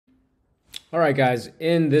All right, guys,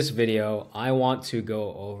 in this video, I want to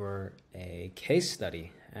go over a case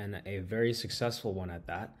study and a very successful one at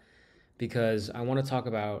that, because I want to talk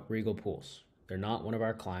about Regal Pools. They're not one of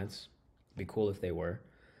our clients. It'd be cool if they were,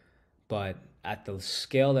 but at the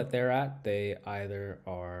scale that they're at, they either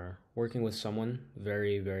are working with someone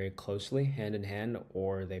very, very closely, hand in hand,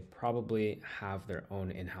 or they probably have their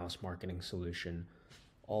own in-house marketing solution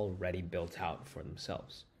already built out for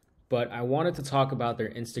themselves. But I wanted to talk about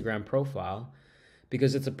their Instagram profile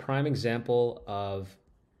because it's a prime example of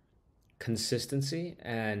consistency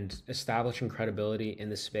and establishing credibility in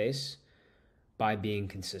the space by being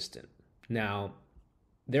consistent. Now,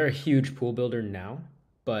 they're a huge pool builder now,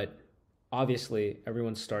 but obviously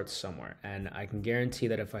everyone starts somewhere. And I can guarantee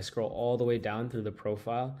that if I scroll all the way down through the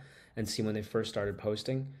profile and see when they first started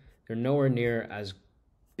posting, they're nowhere near as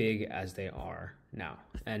big as they are now.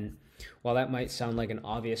 And while that might sound like an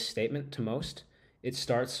obvious statement to most, it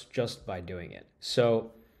starts just by doing it.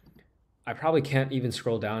 So I probably can't even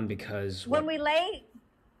scroll down because when we lay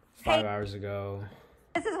 5 hours ago,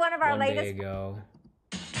 this is one of our 1 latest day ago,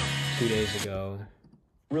 2 days ago,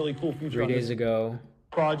 really cool feature 3 days ago,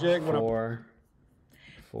 project.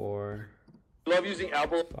 four, Love using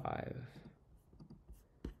Apple. 5.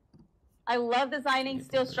 I love designing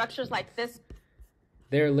steel structures like this.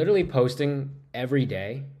 They're literally posting every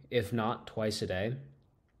day, if not twice a day.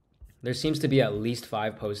 There seems to be at least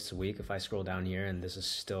 5 posts a week if I scroll down here, and this is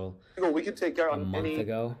still We can take care a on month any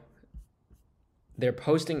ago. They're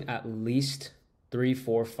posting at least 3,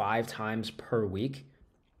 4, 5 times per week.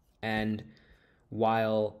 And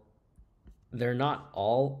while they're not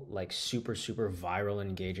all like super viral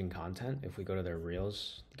engaging content, if we go to their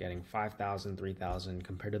reels, getting 5,000, 3,000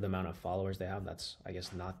 compared to the amount of followers they have, that's, I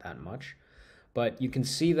guess, not that much. But you can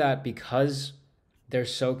see that because they're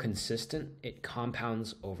so consistent, it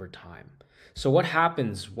compounds over time. So what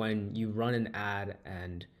happens when you run an ad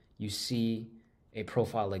and you see a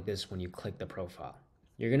profile like this when you click the profile?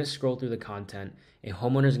 You're going to scroll through the content. A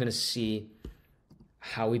homeowner is going to see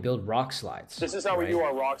how we build rock slides. This is how we do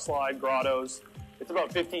our rock slide grottos. It's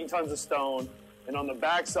about 15 tons of stone. And on the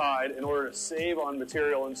back side, in order to save on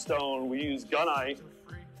material and stone, we use gunite.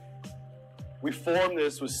 We form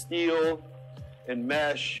this with steel and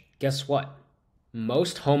mesh. Guess what?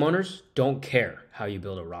 Most homeowners don't care how you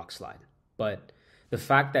build a rock slide. But the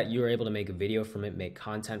fact that you're able to make a video from it, make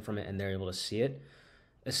content from it, and they're able to see it,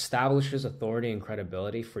 establishes authority and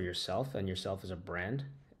credibility for yourself and yourself as a brand.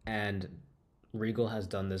 And Regal has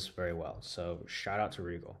done this very well. So shout out to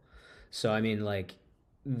Regal. So, I mean, like,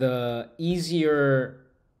 the easier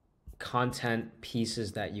content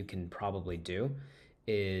pieces that you can probably do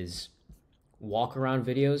is walk around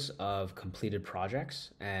videos of completed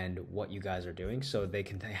projects and what you guys are doing. So they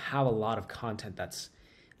have a lot of content that's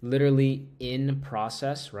literally in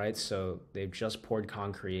process, right? So they've just poured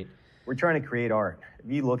concrete. We're trying to create art.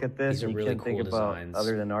 If you look at this, These are you really can't cool think about designs,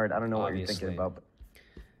 other than art. I don't know what you're obviously. thinking about.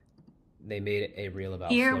 They made a reel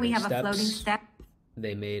about here floating we have steps. a floating step.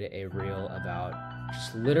 They made a reel about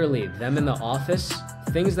just literally them in the office,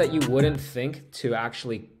 things that you wouldn't think to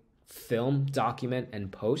actually film, document,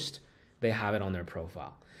 and post. They have it on their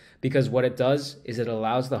profile. Because what it does is it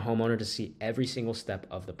allows the homeowner to see every single step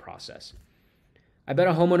of the process. I bet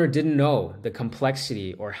a homeowner didn't know the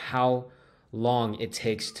complexity or how long it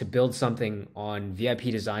takes to build something on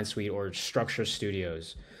VIP Design Suite or Structure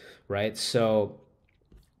Studios, right? So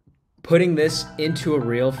putting this into a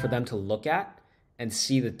reel for them to look at and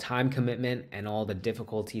see the time commitment and all the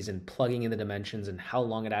difficulties in plugging in the dimensions and how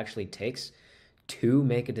long it actually takes to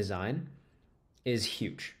make a design is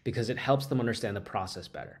huge, because it helps them understand the process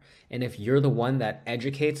better. And if you're the one that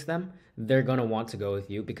educates them, they're going to want to go with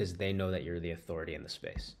you because they know that you're the authority in the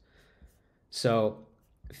space. So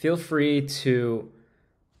feel free to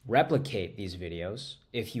replicate these videos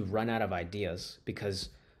if you run out of ideas, because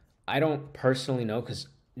I don't personally know, because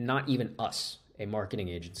not even us, a marketing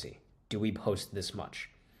agency, do we post this much.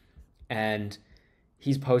 And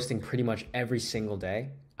he's posting pretty much every single day.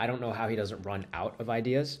 I don't know how he doesn't run out of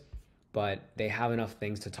ideas, but they have enough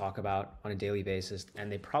things to talk about on a daily basis,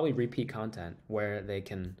 and they probably repeat content where they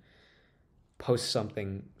can post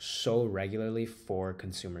something so regularly for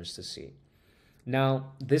consumers to see.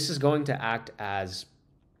 Now, this is going to act as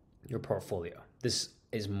your portfolio. This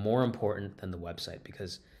is more important than the website,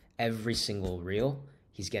 because every single reel,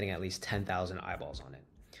 he's getting at least 10,000 eyeballs on it.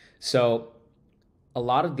 So a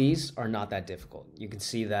lot of these are not that difficult. You can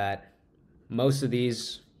see that most of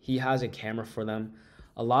these, he has a camera for them.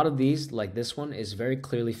 A lot of these, like this one, is very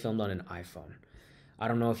clearly filmed on an iPhone. I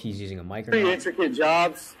don't know if he's using a mic or Pretty not. intricate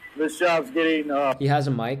jobs. This job's getting He has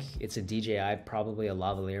a mic. It's a DJI, probably a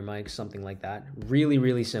lavalier mic, something like that. Really,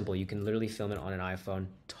 really simple. You can literally film it on an iPhone.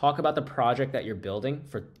 Talk about the project that you're building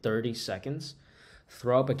for 30 seconds.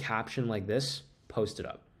 Throw up a caption like this, post it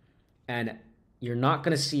up. And you're not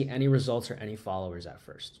going to see any results or any followers at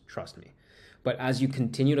first. Trust me. But as you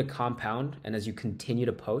continue to compound and as you continue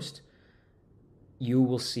to post, you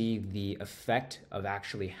will see the effect of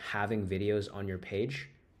actually having videos on your page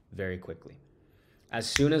very quickly. As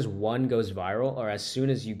soon as one goes viral, or as soon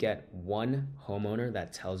as you get one homeowner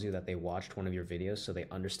that tells you that they watched one of your videos so they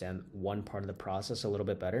understand one part of the process a little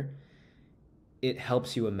bit better, it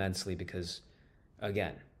helps you immensely because,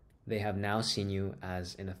 again, they have now seen you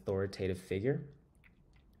as an authoritative figure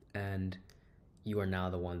and you are now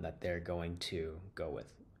the one that they're going to go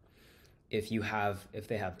with. If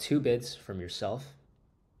they have two bids from yourself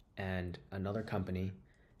and another company,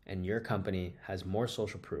 and your company has more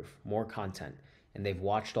social proof, more content, and they've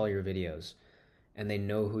watched all your videos and they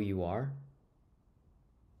know who you are,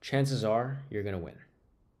 chances are you're going to win.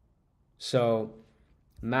 So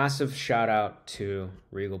massive shout out to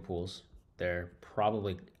Regal Pools. They're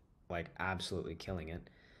probably like absolutely killing it.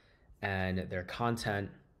 And their content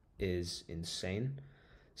is insane.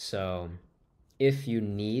 So if you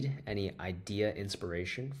need any idea,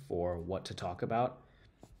 inspiration for what to talk about,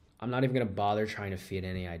 I'm not even going to bother trying to feed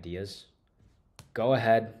any ideas. Go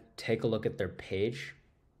ahead, take a look at their page,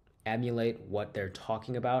 emulate what they're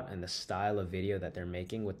talking about and the style of video that they're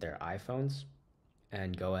making with their iPhones,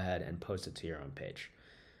 and go ahead and post it to your own page.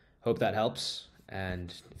 Hope that helps.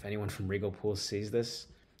 And if anyone from Regal Pools sees this,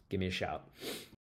 give me a shout.